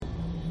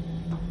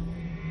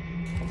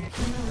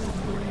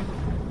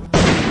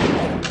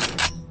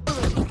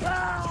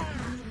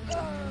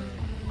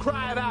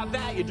Cry about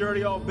that, you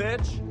dirty old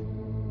bitch.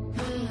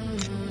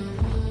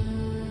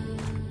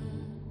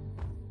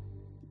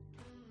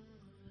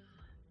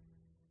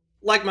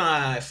 Like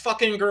my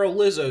fucking girl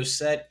Lizzo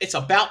said, it's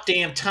about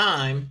damn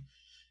time.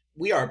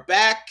 We are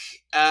back.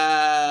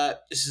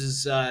 This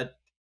is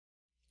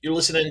you're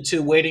listening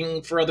to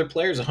Waiting for Other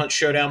Players, a Hunt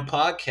Showdown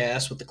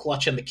podcast with the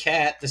Clutch and the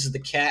Cat. This is the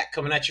Cat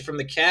coming at you from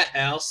the Cat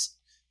House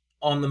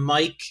on the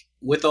mic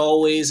with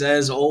always,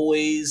 as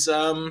always,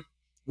 the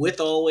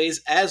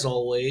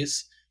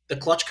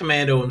Clutch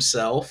Commando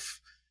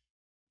himself,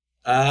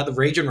 the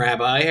Raging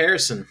Rabbi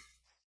Harrison.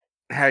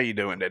 How you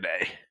doing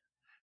today?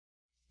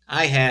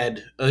 I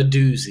had a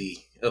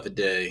doozy of a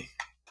day.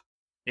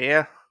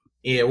 Yeah?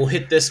 Yeah, we'll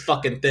hit this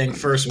fucking thing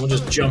first and we'll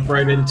just jump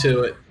right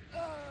into it.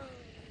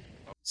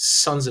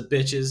 Sons of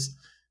bitches.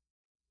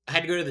 I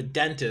had to go to the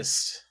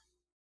dentist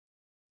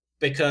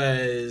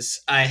because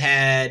I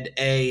had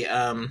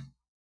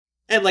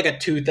like a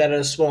tooth that had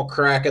a small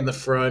crack in the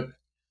front.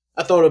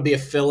 I thought it would be a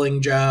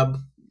filling job.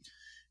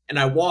 And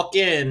I walk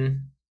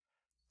in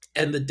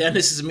and the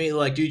dentist is immediately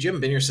like, dude, you haven't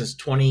been here since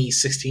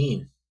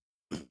 2016.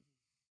 I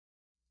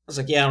was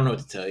like, yeah, I don't know what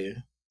to tell you.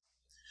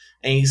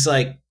 And he's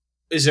like,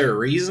 is there a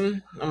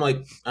reason? I'm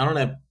like, I don't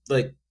have,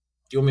 like, do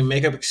you want me to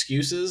make up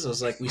excuses? I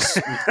was like,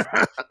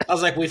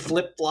 we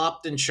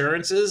flip-flopped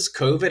insurances.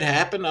 COVID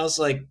happened. I was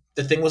like,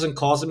 the thing wasn't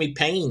causing me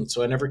pain,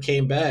 so I never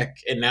came back.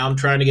 And now I'm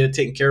trying to get it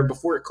taken care of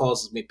before it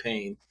causes me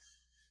pain.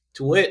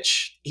 To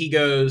which he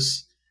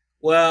goes,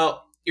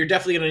 well, you're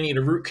definitely going to need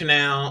a root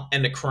canal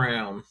and a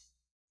crown.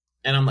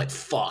 And I'm like,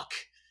 fuck.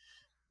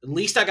 At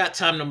least I got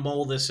time to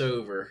mull this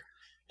over.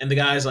 And the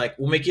guy's like,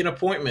 we'll make you an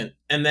appointment.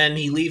 And then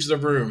he leaves the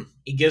room.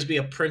 He gives me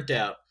a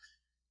printout.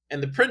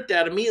 And the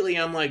printout, immediately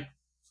I'm like,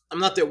 I'm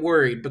not that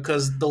worried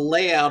because the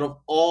layout of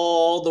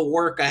all the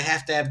work I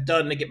have to have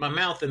done to get my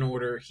mouth in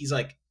order, he's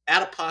like,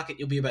 out of pocket,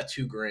 you'll be about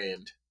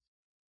 $2,000.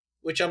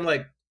 Which I'm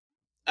like,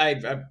 I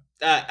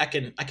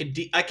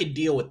can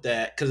deal with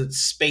that because it's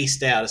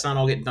spaced out. It's not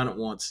all getting done at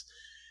once.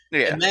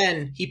 Yeah. And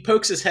then he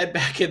pokes his head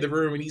back in the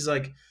room and he's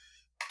like,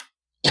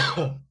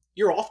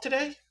 you're off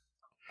today?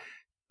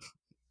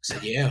 I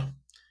said, yeah.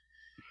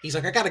 He's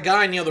like, I got a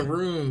guy in the other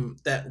room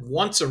that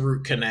wants a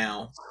root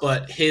canal,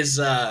 but his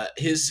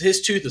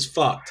tooth is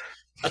fucked.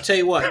 I'll tell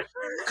you what,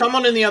 come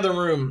on in the other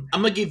room.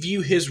 I'm going to give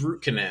you his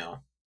root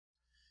canal.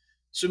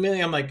 So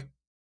immediately I'm like,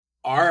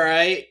 all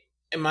right,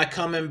 am I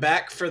coming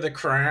back for the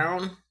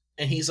crown?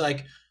 And he's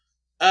like,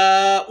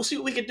 we'll see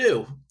what we can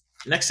do.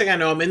 Next thing I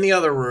know, I'm in the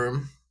other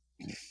room.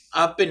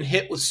 I've been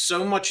hit with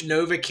so much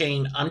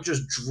Novocaine, I'm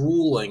just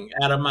drooling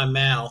out of my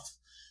mouth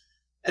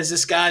as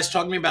this guy's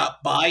talking to me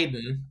about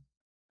Biden.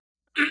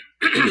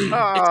 Oh,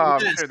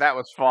 I'm sure that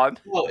was fun.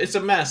 Oh, it's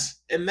a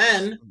mess. And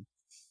then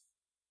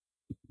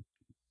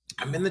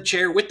I'm in the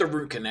chair with the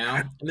root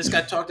canal, and this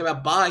guy talked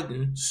about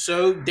Biden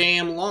so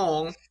damn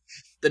long,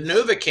 the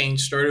Novocaine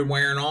started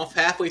wearing off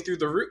halfway through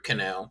the root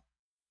canal.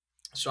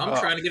 So I'm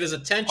trying to get his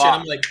attention.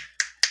 Fuck.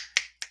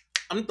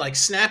 I'm like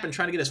snapping,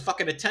 trying to get his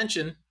fucking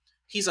attention.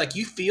 He's like,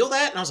 you feel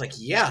that? And I was like,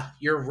 yeah,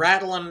 you're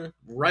rattling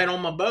right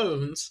on my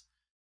bones.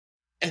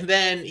 And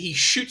then he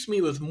shoots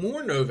me with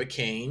more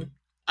Novocaine.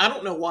 I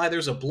don't know why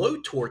there's a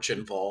blowtorch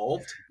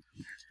involved.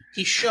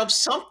 He shoves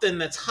something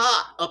that's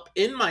hot up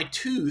in my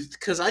tooth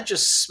because I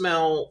just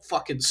smell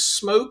fucking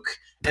smoke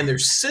and they're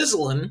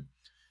sizzling.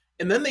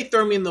 And then they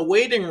throw me in the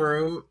waiting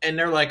room and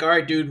they're like, all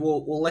right, dude,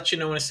 we'll let you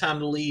know when it's time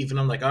to leave. And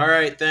I'm like, all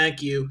right,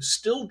 thank you.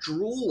 Still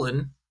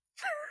drooling.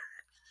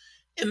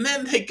 And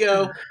then they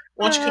go,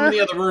 why don't you come in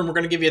the other room? We're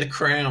going to give you the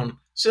crown.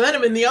 So then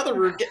I'm in the other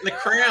room getting the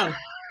crown.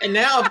 And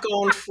now I've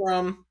gone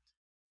from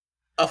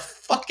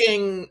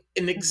an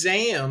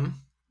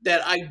exam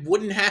that I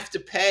wouldn't have to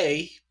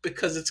pay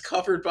because it's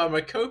covered by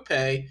my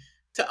copay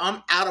to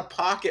I'm out of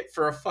pocket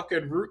for a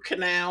fucking root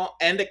canal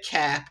and a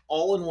cap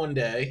all in one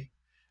day.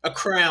 A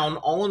crown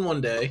all in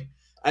one day.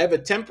 I have a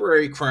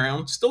temporary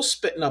crown, still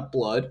spitting up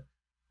blood.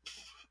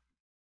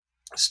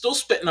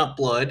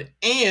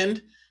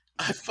 And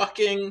I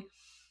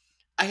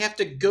have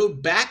to go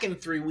back in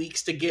 3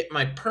 weeks to get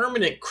my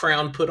permanent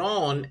crown put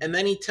on. And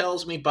then he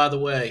tells me, by the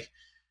way,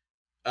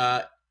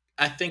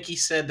 I think he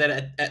said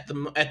that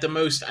at the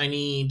most I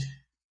need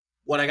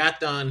what I got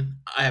done.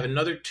 I have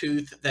another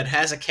tooth that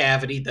has a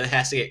cavity that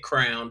has to get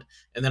crowned,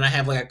 and then I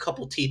have like a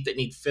couple teeth that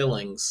need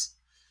fillings.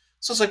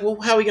 So I was like, well,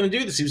 how are we going to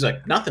do this? He was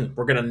like, nothing.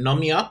 We're going to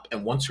numb you up,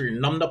 and once we're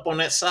numbed up on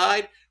that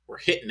side, we're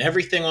hitting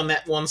everything on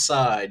that one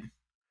side.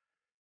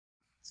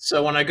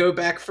 So when I go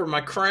back for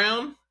my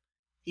crown,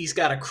 he's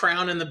got a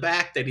crown in the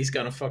back that he's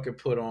going to fucking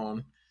put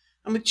on.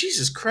 I'm like,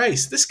 Jesus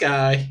Christ, this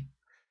guy.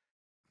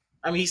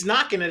 I mean, he's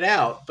knocking it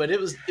out, but it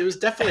was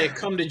definitely a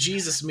come to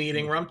Jesus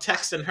meeting where I'm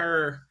texting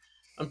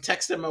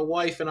my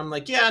wife, and I'm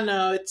like, yeah,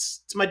 no,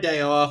 it's my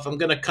day off. I'm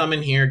gonna come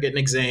in here, get an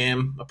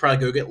exam. I'll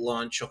probably go get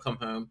lunch. I'll come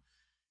home.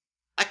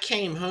 I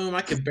came home.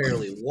 I could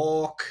barely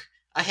walk.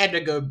 I had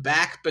to go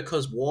back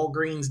because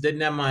Walgreens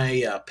didn't have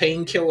my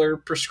painkiller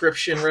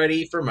prescription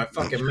ready for my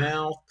fucking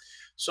mouth.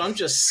 So I'm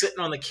just sitting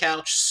on the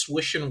couch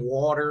swishing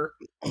water.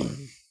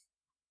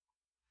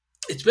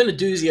 It's been a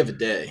doozy of a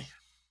day.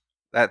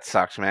 That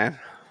sucks, man.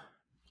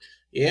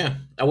 Yeah,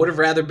 I would have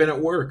rather been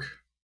at work.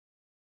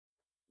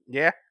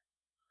 Yeah,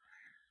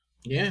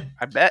 Yeah.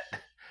 I bet.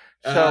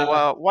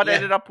 So, what Yeah.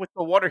 ended up with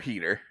the water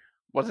heater?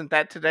 Wasn't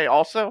that today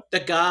also? The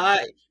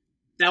guy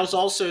that was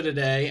also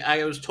today.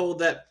 I was told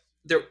that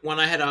when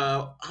I had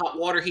a hot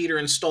water heater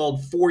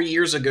installed 4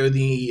 years ago,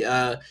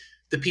 the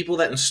people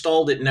that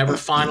installed it never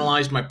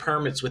finalized my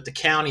permits with the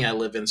county I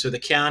live in. So the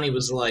county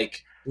was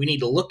like, "We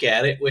need to look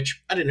at it,"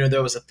 which I didn't know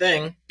that was a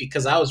thing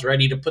because I was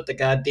ready to put the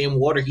goddamn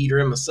water heater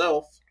in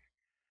myself.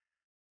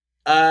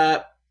 Uh,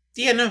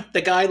 yeah, no,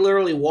 the guy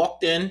literally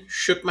walked in,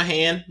 shook my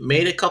hand,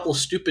 made a couple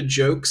stupid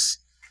jokes,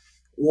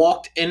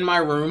 walked in my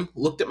room,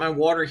 looked at my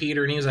water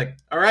heater, and he was like,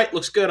 "All right,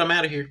 looks good. I'm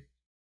out of here."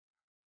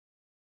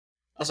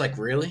 I was like,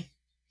 "Really?"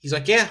 He's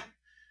like, "Yeah."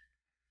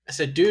 I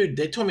said, "Dude,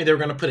 they told me they were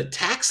going to put a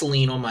tax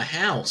lien on my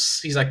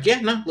house." He's like, "Yeah,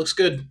 no, looks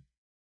good."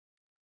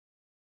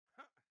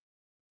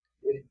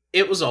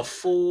 It was a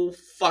full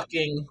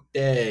fucking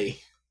day.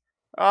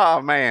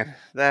 Oh man,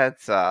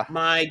 that's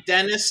My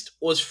dentist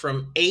was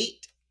from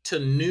 8 to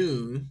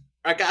noon.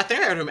 I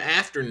think I got him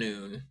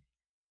afternoon.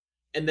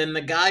 And then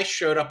the guy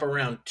showed up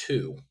around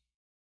 2.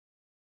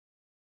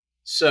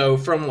 So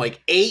from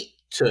like 8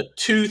 to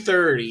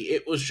 2:30,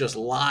 it was just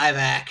live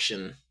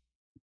action.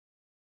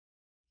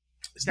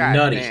 It's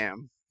nutty.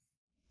 goddamn.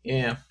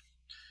 Yeah.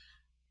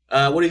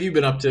 What have you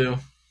been up to?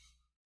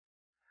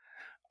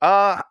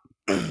 Uh,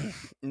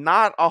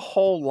 not a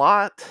whole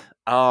lot.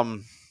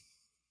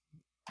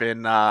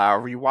 Been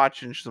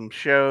rewatching some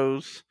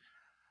shows.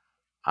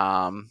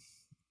 Um,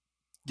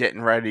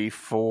 getting ready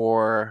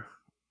for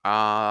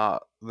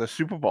the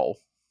Super Bowl.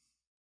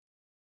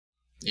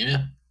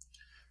 Yeah.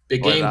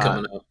 Big But game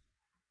coming up.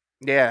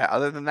 yeah,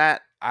 other than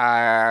that,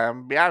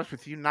 I'll be honest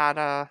with you,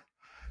 not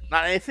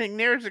anything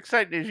near as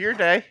exciting as your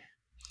day.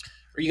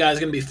 Are you guys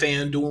going to be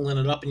fan dueling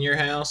it up in your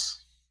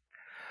house?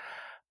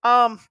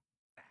 Um,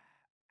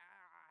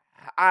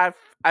 I've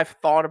I've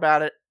thought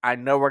about it. I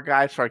know a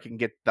guy, so I can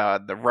get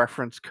the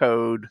reference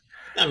code.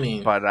 I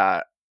mean,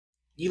 But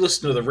you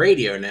listen to the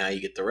radio now, you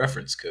get the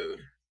reference code.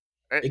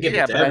 They give it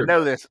yeah, to but I know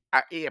everybody. this.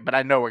 Yeah, but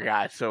I know a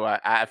guy, so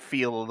I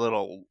feel a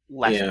little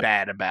less Yeah.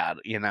 bad about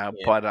it, you know.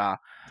 Yeah. But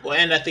Well,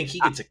 and I think he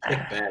gets a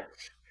kickback.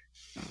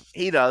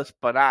 he does.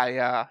 But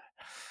I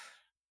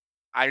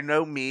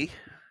know me,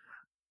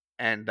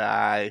 and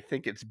I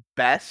think it's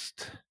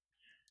best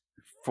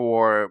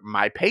for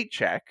my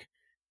paycheck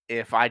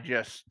if I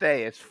just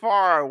stay as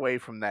far away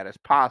from that as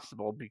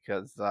possible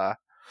because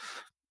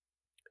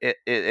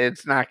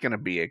it's not going to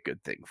be a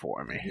good thing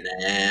for me.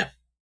 Nah.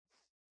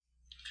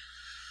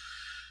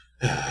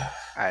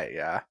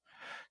 I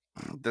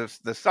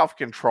the self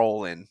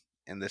control in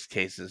this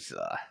case is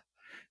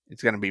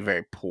it's going to be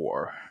very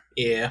poor.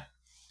 Yeah.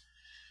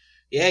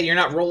 Yeah, you're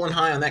not rolling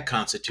high on that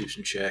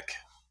constitution check.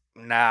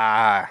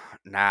 Nah,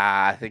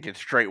 I think it's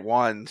straight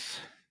ones.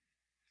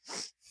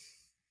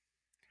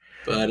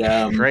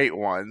 But Straight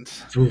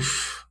ones.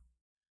 oof.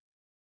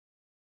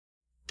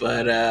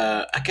 But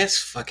I guess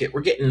fuck it.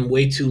 We're getting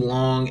way too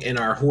long in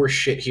our horse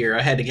shit here.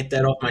 I had to get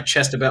that off my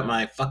chest about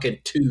my fucking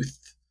tooth.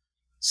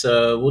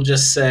 So we'll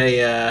just say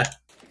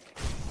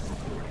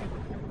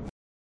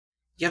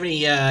you have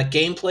any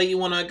gameplay you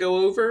want to go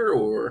over,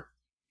 or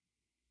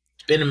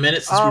it's been a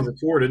minute since we Um,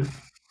 recorded.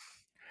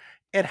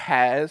 it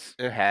has.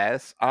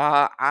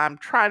 I'm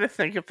trying to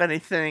think if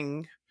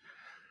anything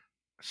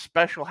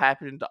special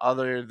happened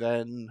other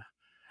than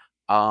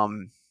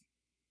um,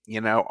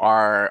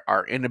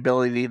 our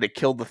inability to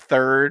kill the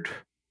third.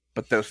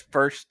 But those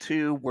first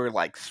two were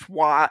like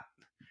SWAT.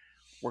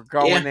 We're Yeah,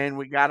 going in.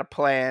 We got a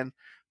plan.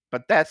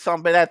 But that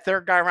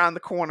third guy around the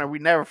corner, we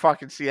never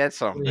fucking see that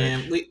son of a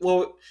yeah.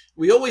 bitch.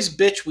 We always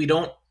bitch we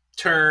don't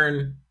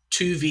turn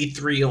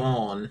 2v3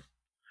 on,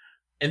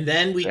 and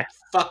then we Yeah,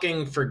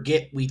 fucking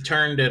forget we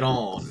turned it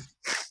on.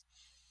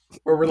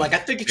 Or we're like, I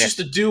think it's yeah, just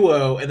a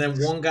duo, and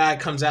then one guy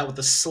comes out with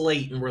a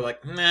slate, and we're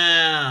like,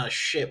 nah,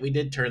 shit, we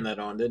did turn that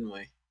on, didn't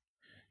we?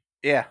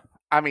 yeah.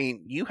 I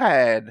mean, you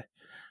had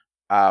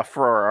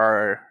for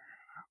our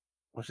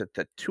was it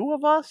the two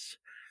of us?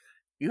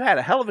 You had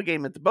a hell of a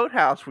game at the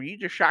boathouse where you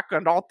just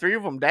shotgunned all three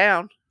of them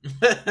down.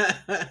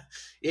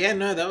 Yeah,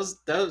 no,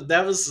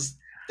 that was.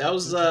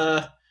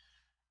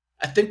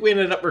 I think we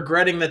ended up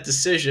regretting that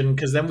decision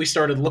because then we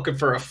started looking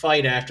for a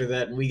fight after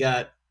that, and we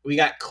got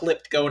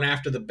clipped going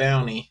after the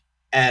bounty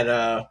at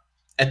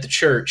the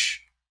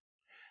church.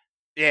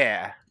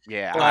 Yeah,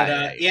 yeah. But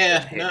I yeah,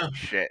 didn't hit no,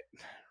 shit.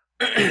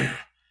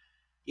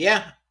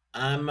 yeah,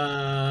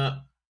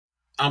 I'm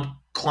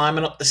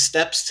climbing up the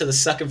steps to the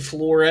second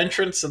floor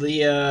entrance of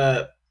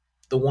the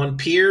one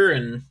pier,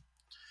 and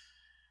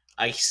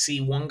I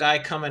see one guy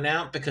coming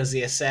out because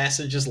the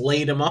assassin just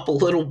laid him up a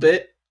little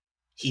bit.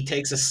 He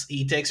takes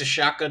a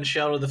shotgun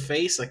shell to the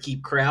face. I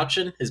keep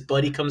crouching. His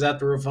buddy comes out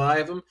to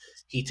revive him.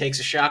 He takes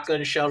a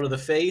shotgun shell to the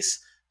face.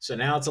 So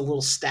now it's a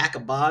little stack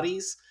of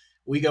bodies.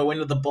 We go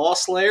into the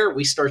boss lair.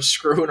 We start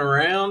screwing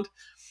around.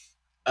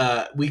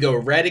 We go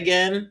red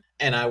again,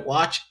 and I'm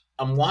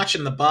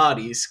watching the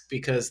bodies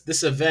because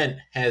this event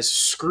has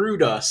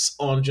screwed us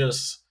on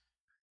just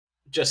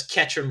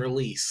catch and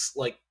release.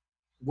 Like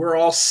we're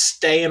all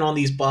staying on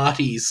these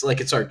bodies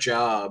like it's our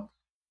job.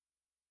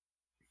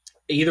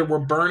 Either we're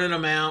burning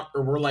them out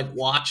or we're like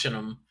watching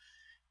them.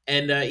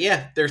 And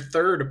yeah, their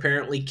third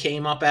apparently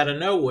came up out of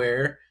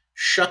nowhere,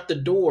 shut the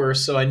door,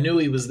 so I knew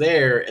he was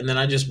there, and then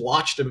I just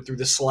watched him through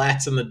the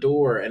slats in the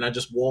door, and I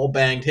just wall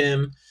banged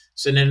him.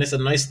 So then it's a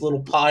nice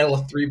little pile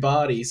of three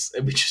bodies,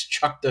 and we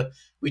chucked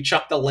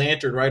the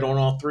lantern right on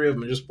all three of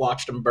them and just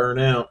watched them burn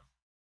out.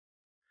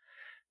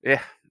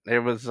 Yeah, it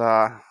was.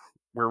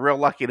 We're real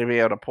lucky to be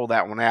able to pull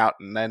that one out,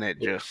 and then it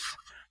went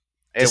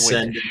to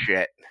Descended.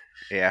 shit.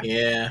 Yeah.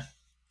 Yeah.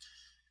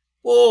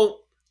 Well,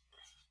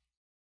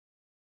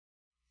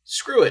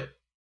 screw it.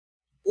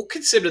 We'll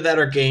consider that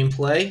our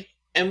gameplay,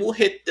 and we'll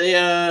hit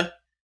the.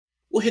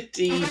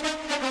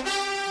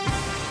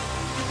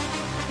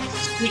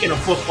 Speaking of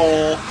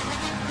football,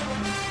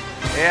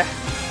 Yeah.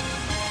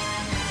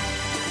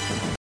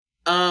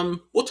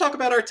 we'll talk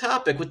about our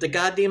topic with the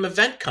goddamn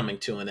event coming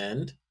to an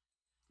end.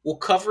 We'll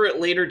cover it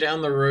later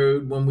down the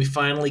road when we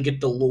finally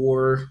get the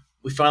lore,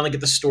 we finally get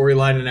the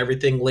storyline and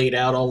everything laid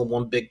out all in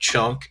one big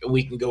chunk, and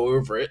we can go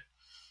over it.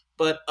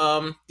 But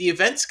the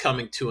event's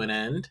coming to an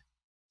end.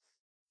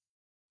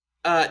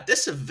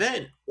 This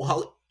event,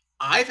 while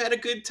I've had a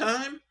good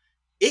time,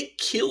 it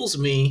kills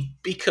me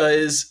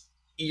because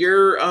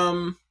your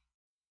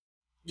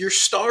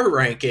star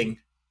ranking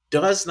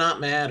does not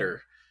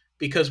matter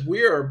because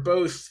we are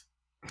both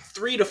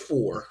 3 to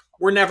 4.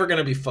 We're never going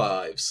to be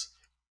fives,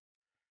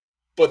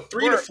 but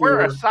three to We're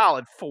a four,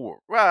 solid 4.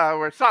 Well,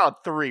 we're a solid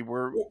 3. We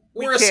we're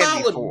a can be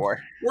solid 4.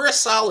 we're a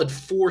solid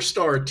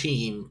 4-star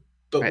team.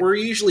 But Right. we're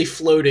usually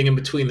floating in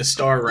between the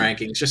star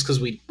rankings just because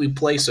we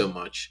play so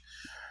much.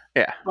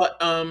 Yeah. But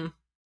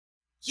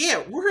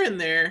yeah, we're in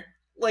there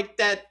like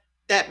that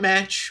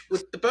match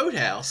with the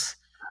boathouse.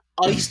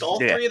 Iced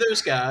all Yeah. three of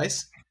those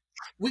guys.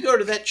 We go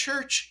to that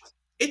church.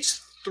 It's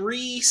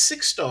 3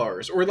 6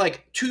 stars, or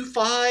like 2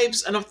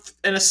 5s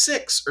and a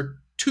 6, or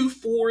 2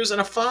 4s and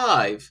a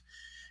 5.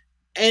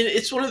 And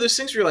it's one of those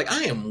things where you're like,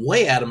 I am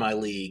way out of my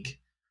league.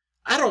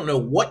 I don't know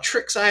what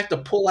tricks I have to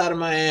pull out of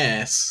my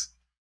ass.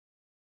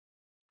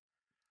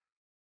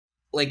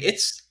 Like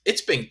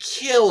it's been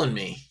killing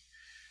me.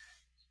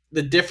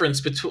 The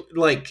difference between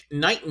like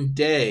night and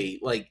day.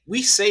 Like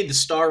we say the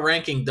star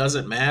ranking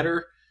doesn't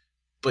matter,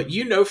 but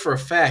you know for a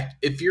fact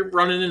if you're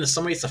running into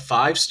somebody that's a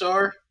 5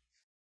 star,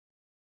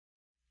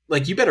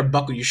 like you better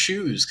buckle your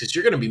shoes because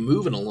you're going to be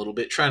moving a little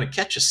bit trying to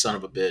catch a son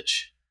of a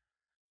bitch.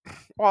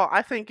 Well,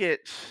 I think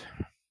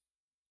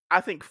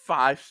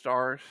 5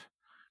 stars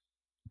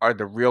are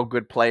the real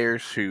good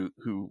players who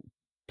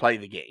play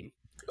the game.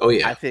 Oh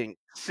yeah, I think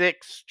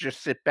 6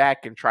 just sit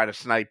back and try to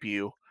snipe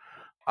you.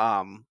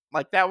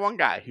 Like that one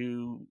guy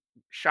who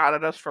shot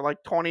at us for like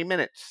 20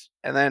 minutes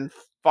and then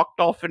fucked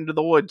off into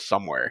the woods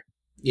somewhere.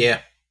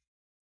 yeah,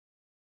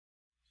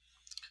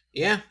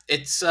 yeah.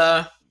 It's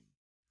I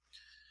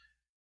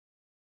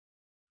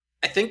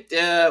think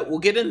we'll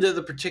get into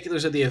the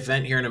particulars of the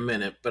event here in a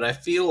minute, but I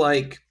feel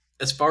like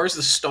as far as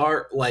the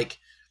start, like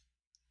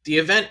the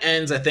event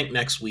ends, I think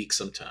next week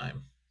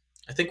sometime.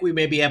 I think we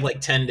maybe have like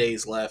 10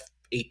 days left,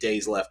 8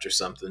 days left, or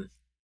something.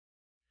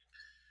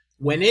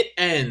 When it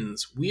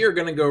ends, we are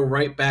going to go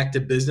right back to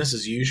business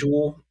as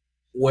usual,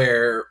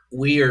 where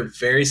we are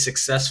very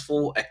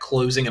successful at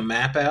closing a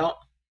map out.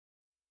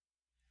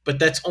 But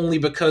that's only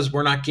because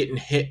we're not getting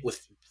hit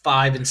with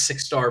 5 and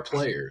 6 star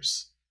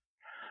players.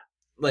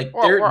 Like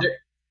Well, they're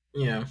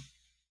you know,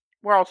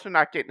 we're also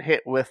not getting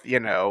hit with,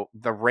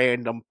 the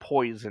random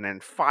poison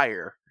and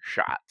fire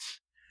shots.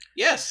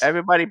 yes,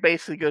 Everybody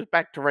basically goes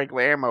back to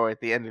regular ammo at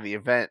the end of the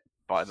event,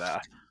 but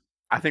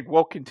I think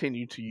we'll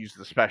continue to use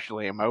the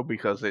special ammo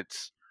because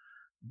it's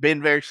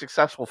been very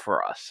successful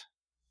for us.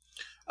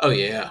 oh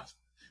yeah.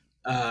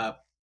 Uh,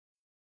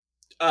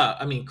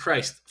 I mean,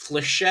 Christ,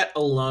 Flechette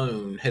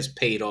alone has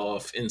paid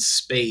off in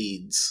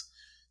spades.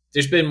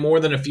 There's been more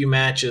than a few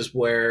matches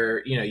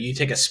where you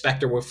take a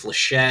Spectre with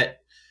Flechette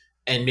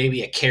and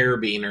maybe a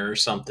carabiner or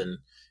something,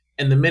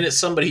 and the minute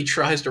somebody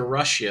tries to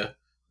rush you,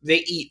 they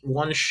eat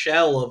one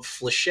shell of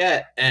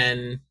Flechette,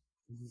 and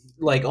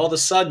like all of a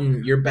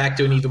sudden you're back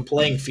to an even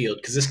playing field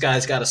because this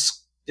guy's got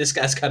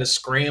to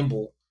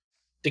scramble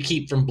to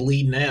keep from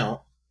bleeding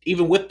out.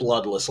 Even with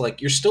bloodless,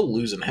 like you're still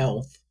losing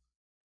health.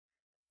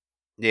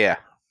 Yeah.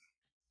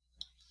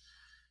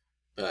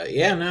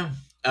 Yeah, no.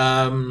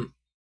 Um,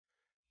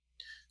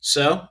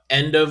 so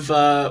end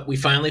of we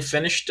finally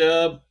finished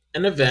an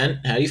event.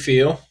 How do you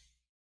feel?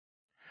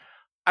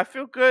 I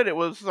feel good. It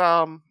was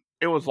long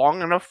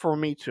enough for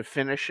me to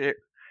finish it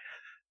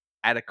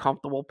at a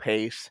comfortable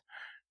pace.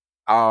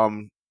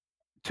 Um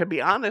to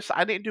be honest,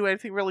 I didn't do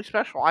anything really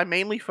special. I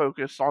mainly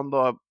focused on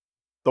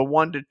the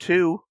 1 to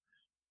 2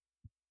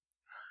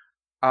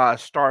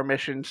 star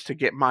missions to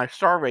get my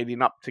star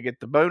rating up to get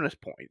the bonus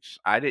points.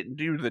 I didn't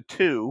do the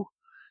 2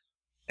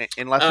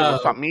 unless it was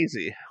Uh, something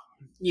easy.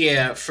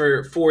 yeah,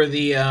 for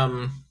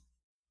the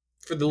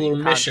for the the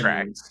little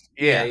contract. missions.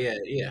 Yeah, Yeah. yeah,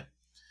 yeah.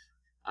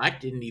 I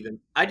didn't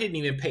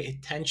even pay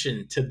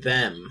attention to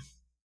them.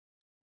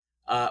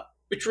 Uh,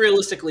 which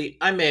realistically,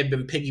 I may have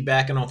been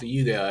piggybacking off of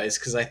you guys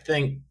because I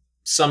think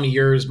some of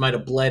yours might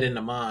have bled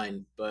into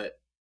mine, but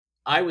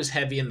I was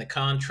heavy in the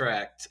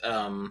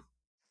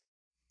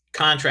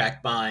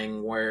contract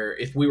buying where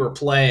if we were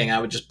playing, I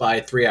would just buy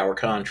a 3 hour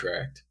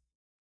contract.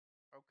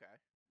 Okay.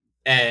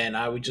 And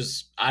I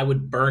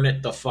would burn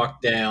it the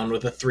fuck down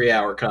with a 3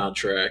 hour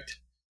contract.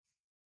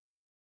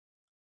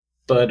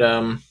 But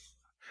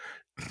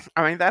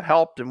I mean, that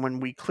helped, and when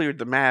we cleared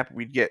the map,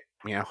 we'd get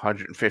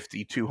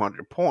 150,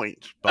 200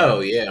 points. But oh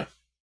yeah.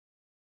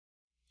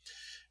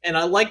 And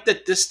I like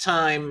that this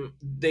time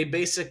they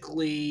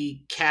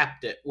basically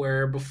capped it,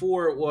 where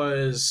before it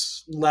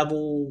was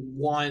level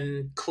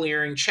one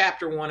clearing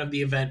chapter one of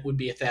the event would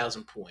be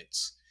 1,000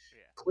 points.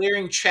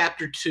 Clearing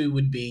chapter two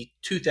would be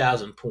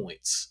 2,000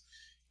 points.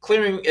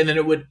 Clearing, and then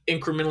it would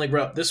incrementally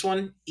grow up. This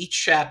one,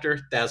 each chapter,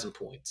 1,000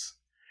 points.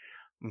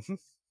 hmm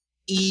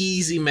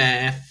Easy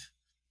math.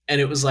 And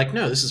it was like,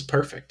 no, this is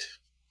perfect.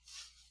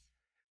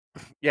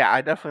 yeah,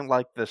 I definitely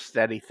like the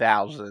steady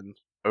 1,000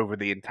 over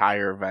the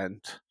entire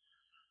event.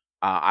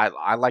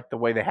 I like the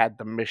way they had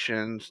the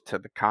missions to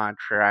the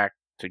contract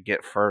to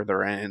get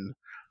further in.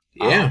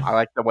 Yeah. I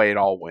like the way it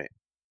all went.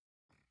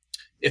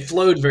 It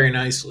flowed very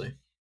nicely.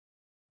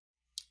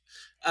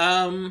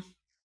 Um,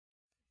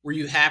 were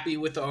you happy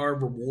with our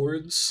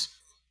rewards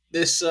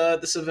this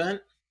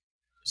event?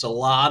 It's a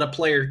lot of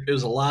player. It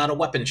was a lot of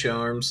weapon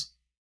charms.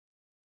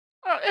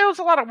 It was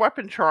a lot of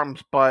weapon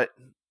charms, but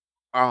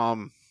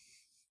um,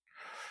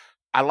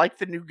 I like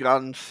the new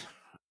guns.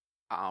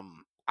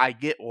 I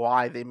get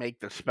why they make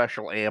the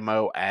special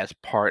ammo as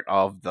part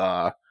of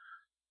the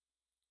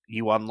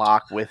you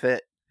unlock with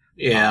it.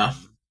 Yeah,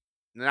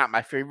 Not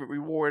my favorite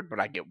reward, but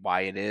I get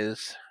why it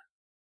is.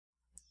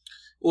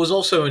 it was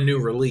also a new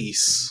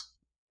release,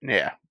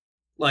 Yeah,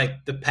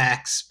 like the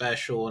pack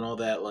special and all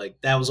that.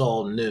 Like that was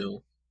all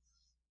new.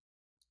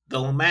 The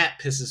Lamat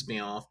pisses me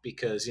off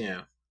because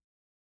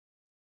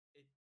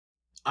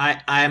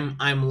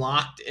I'm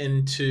locked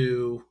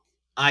into.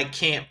 I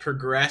can't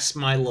progress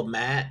my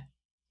Lamat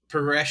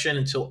progression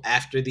until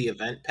after the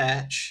event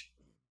patch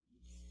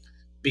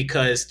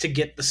because to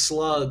get the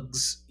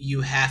slugs you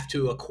have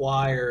to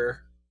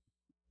acquire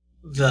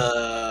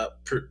the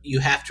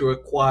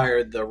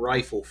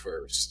rifle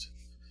first.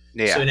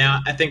 So yeah, now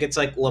I think it's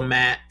like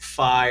Lamat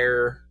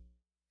Fire,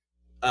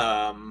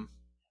 um,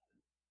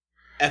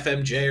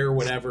 FMJ or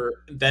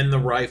whatever, then the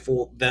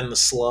rifle, then the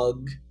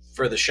slug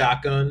for the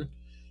shotgun.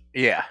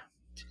 yeah,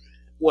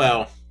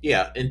 Well,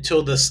 yeah,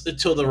 until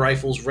the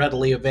rifle's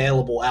readily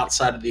available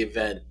outside of the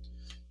event,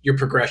 your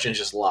progression is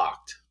just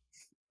locked,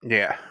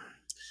 yeah.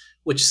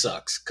 which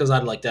sucks because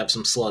I'd like to have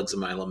some slugs in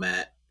my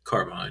Lamat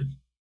carbine.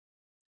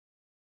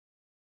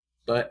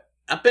 But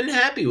I've been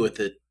happy with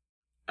it.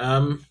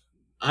 Um,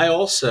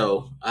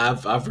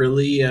 I've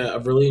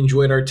really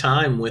enjoyed our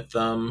time with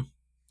the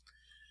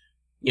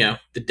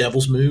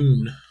Devil's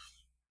Moon.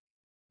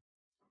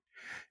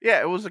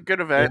 Yeah, it was a good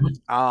Yeah, event.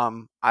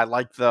 I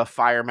like the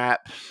fire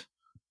maps.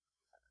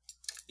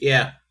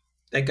 yeah.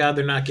 Thank God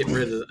they're not getting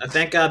rid of it.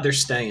 Thank God they're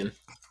staying.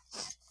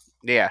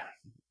 Yeah,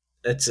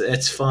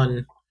 It's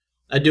fun.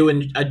 I do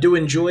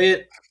enjoy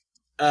it.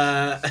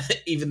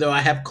 Even though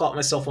I have caught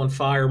myself on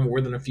fire more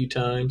than a few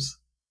times.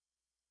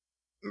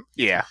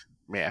 yeah,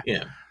 yeah,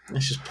 Yeah,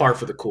 it's just par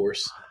for the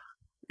course.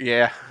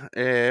 yeah.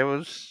 It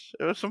was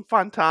some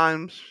fun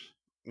times.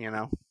 You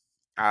know,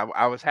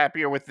 I was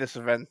happier with this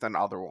event than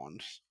other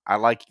ones. I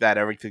like that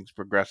everything's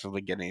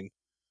progressively getting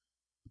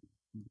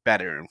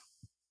better.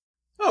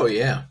 Oh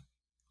yeah,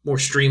 more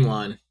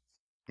streamlined.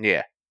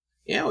 Yeah,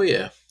 Yeah, oh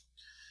yeah.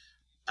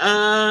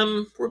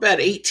 We're about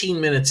 18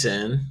 minutes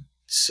in,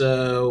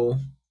 so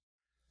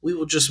we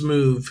will just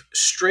move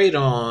straight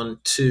on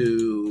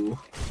to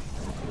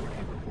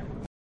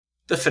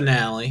the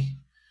finale.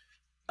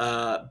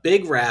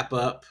 Big wrap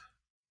up.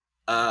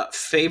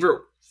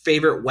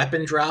 Favorite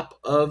weapon drop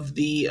of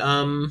the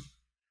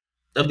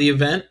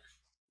event.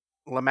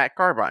 Lamat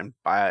Carbine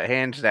by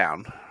hands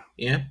down.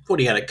 Yeah. What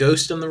do you got? A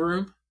ghost in the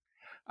room?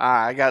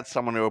 I got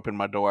someone who opened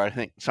my door. I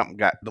think something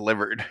got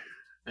delivered.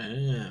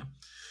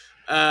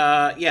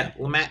 Ah. Yeah.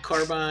 Lamat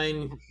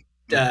carbine.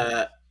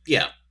 Uh,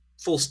 yeah.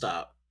 Full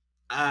stop.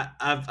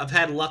 I've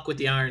had luck with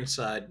the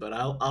Ironside, but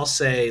I'll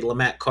say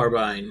Lamat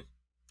carbine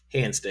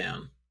hands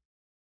down.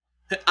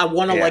 I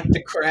want to Yeah, like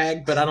the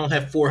Crag, but I don't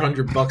have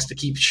 $400 to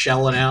keep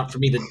shelling out for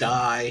me to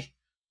die,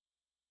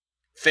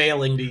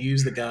 failing to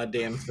use the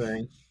goddamn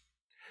thing.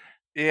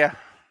 yeah,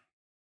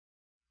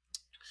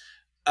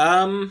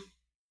 Um,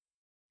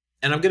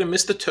 and I'm gonna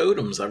miss the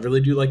totems. I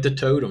really do like the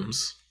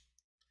totems.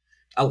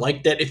 I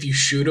like that if you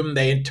shoot them,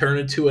 they turn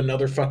into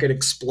another fucking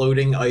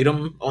exploding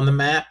item on the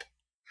map.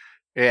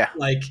 yeah,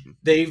 Like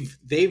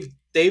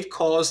they've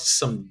caused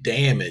some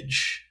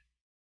damage,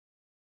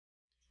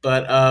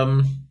 but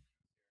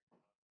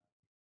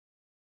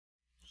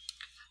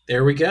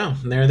there we go.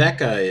 There that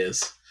guy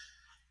is.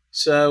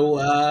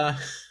 So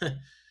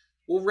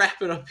we'll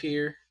wrap it up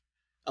here.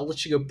 I'll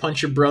let you go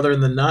punch your brother in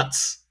the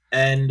nuts.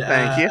 And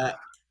Thank you.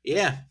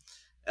 yeah,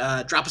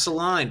 drop us a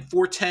line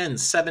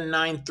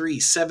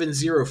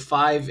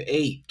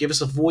 410-793-7058. Give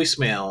us a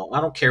voicemail.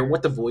 I don't care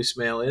what the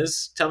voicemail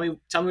is. Tell me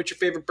what your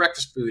favorite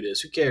breakfast food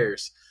is. Who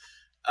cares?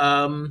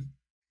 Um,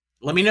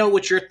 Let me know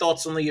what your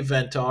thoughts on the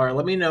event are.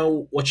 Let me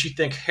know what you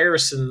think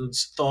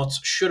Harrison's thoughts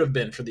should have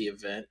been for the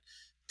event.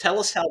 Tell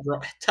us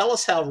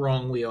how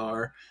wrong we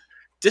are.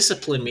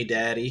 Discipline me,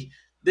 Daddy.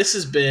 This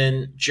has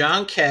been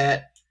John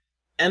Cat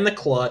and the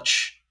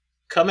Clutch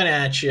coming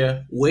at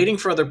you, waiting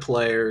for other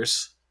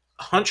players.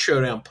 Hunt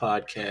Showdown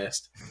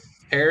podcast.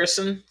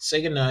 Harrison,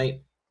 say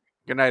goodnight.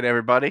 Good night,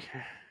 everybody.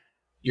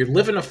 You're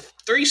living a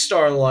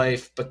 3-star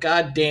life, but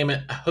god damn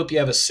it, I hope you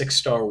have a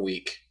 6-star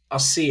week. I'll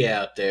see you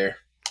out there.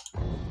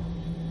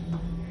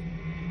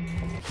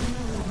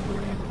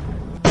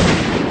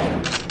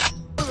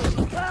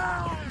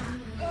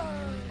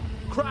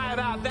 Cry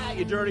about that,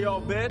 you dirty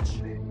old bitch.